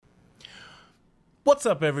What's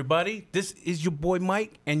up, everybody? This is your boy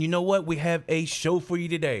Mike, and you know what? We have a show for you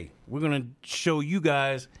today. We're going to show you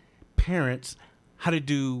guys, parents, how to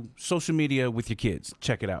do social media with your kids.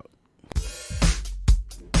 Check it out.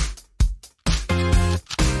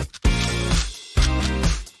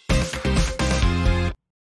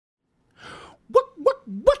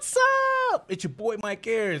 What's up? It's your boy Mike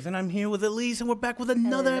Ayers, and I'm here with Elise, and we're back with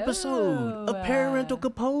another episode of Parental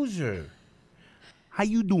Composure. How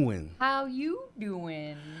you doing? How you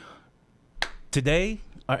doing? Today,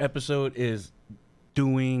 our episode is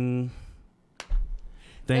doing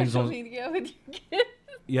things Social on media with your kids.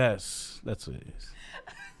 Yes, that's what it is.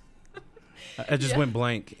 I just went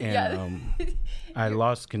blank, and I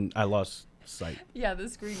lost sight. Yeah, the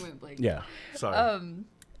screen went blank. Yeah, sorry.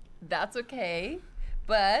 That's okay.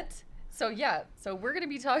 But so we're gonna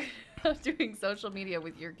be talking about doing social media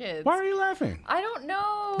with your kids. Why are you laughing? I don't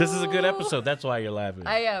know. This is a good episode. That's why you're laughing.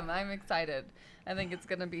 I am. I'm excited. I think it's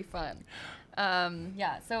gonna be fun.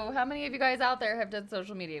 So how many of you guys out there have done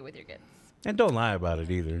social media with your kids? And don't lie about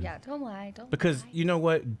it either. Yeah, don't lie. Because you know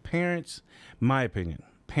what? Parents, my opinion,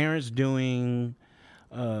 parents doing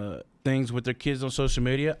things with their kids on social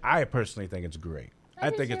media, I personally think it's great. I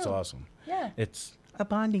think it's awesome. Yeah. It's a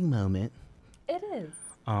bonding moment. It is.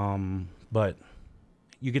 But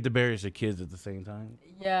you get to embarrass your kids at the same time.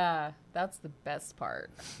 Yeah, that's the best part.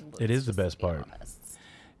 It is the best part.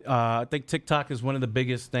 I think TikTok is one of the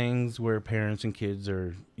biggest things where parents and kids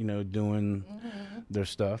are, doing their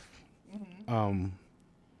stuff. Mm-hmm.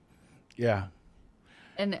 Yeah.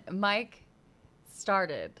 And Mike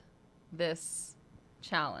started this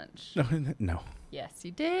challenge. No. Yes,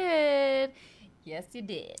 you did. Yes, you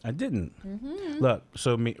did. I didn't. Mm-hmm. Look,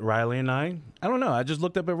 so Riley and I don't know. I just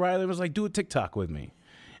looked up at Riley and was like, do a TikTok with me.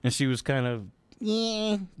 And she was kind of,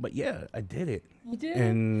 but yeah, I did it. You did?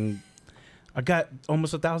 And I got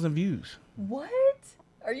almost 1,000 views. What?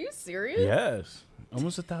 Are you serious? Yes.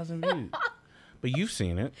 Almost 1,000 views. But you've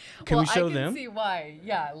seen it. Can we show them? I can see why.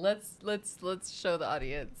 Yeah, let's show the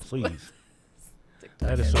audience. Please.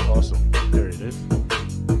 That is so awesome. There it is.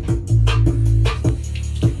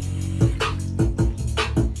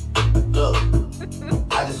 Look,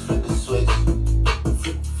 I just flipped the switch.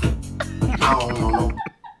 I don't know.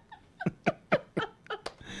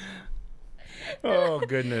 Oh,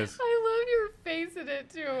 goodness. I love your face in it,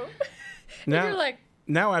 too. Now, you're like...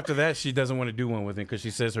 Now, after that, she doesn't want to do one with it because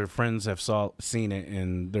she says her friends have seen it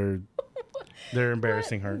and they're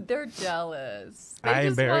embarrassing her. They're jealous. They I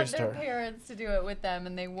just embarrassed want her. their parents to do it with them,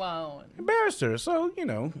 and they won't. Embarrassed her, so,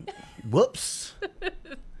 whoops.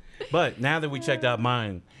 But now that we checked out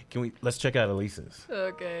mine, let's check out Elise's.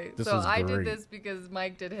 Okay. This so is I great. did this because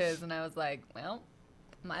Mike did his, and I was like, well,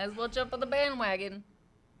 might as well jump on the bandwagon.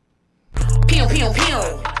 Pew, pew, pew.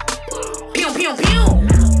 Pew, pew, pew.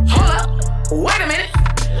 Hold up. Wait a minute.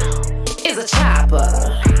 It's a chopper.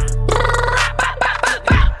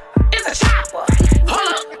 It's a chopper.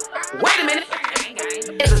 Hold up. Wait a minute.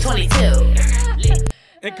 It's a 22.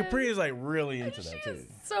 And Capri is like really into that She's too.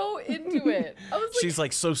 so into it. I was like, She's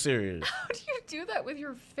like so serious. how do you do that with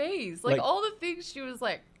your face? Like all the things she was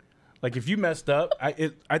like. Like if you messed up,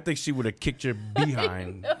 I think she would have kicked your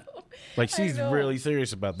behind. Like she's really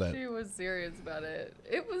serious about that. She was serious about it.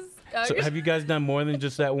 It was. So have you guys done more than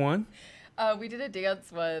just that one? We did a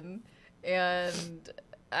dance one, and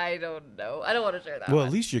I don't know. I don't want to share that. Well, one.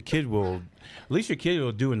 at least your kid will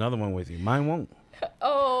do another one with you. Mine won't.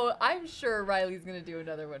 Oh, I'm sure Riley's gonna do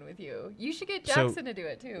another one with you. You should get Jackson to do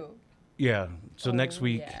it too. Yeah. So next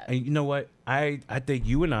week, yeah. and you know what? I think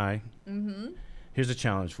you and I. Here's a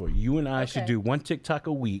challenge for you. You and I should do one TikTok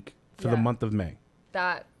a week for the month of May.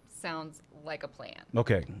 That sounds like a plan.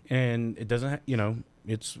 Okay, and it doesn't.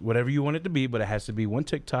 It's whatever you want it to be, but it has to be one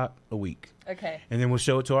TikTok a week. Okay. And then we'll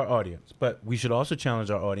show it to our audience. But we should also challenge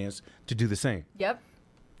our audience to do the same. Yep.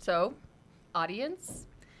 So, audience,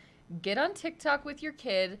 get on TikTok with your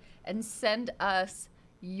kid and send us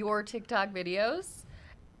your TikTok videos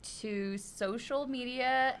to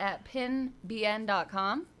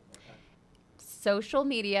socialmedia@pinbn.com.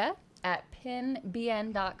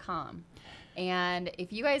 Socialmedia@pinbn.com. And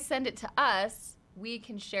if you guys send it to us, we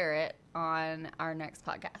can share it on our next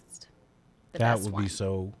podcast. That would be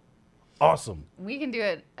so awesome. We can do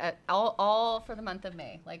it all for the month of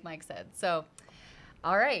May, like Mike said. So,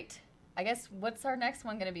 all right. I guess what's our next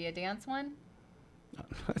one going to be? A dance one?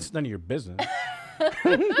 It's none of your business.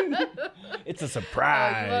 It's a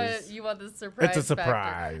surprise. You want the surprise? It's a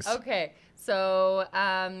surprise. Factor. Okay. So,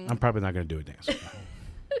 I'm probably not going to do a dance.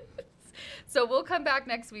 So we'll come back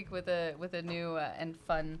next week with a new and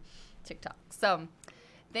fun TikTok. So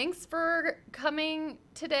thanks for coming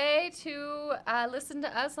today to listen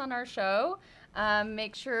to us on our show.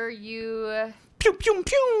 Make sure you Pew, pew,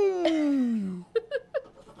 pew.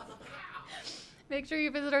 Make sure you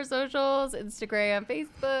visit our socials, Instagram,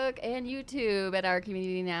 Facebook, and YouTube at Our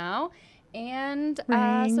Community Now. And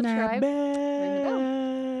subscribe. Ring the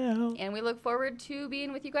bell. And we look forward to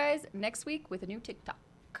being with you guys next week with a new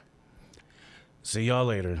TikTok. See y'all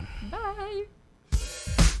later. Bye.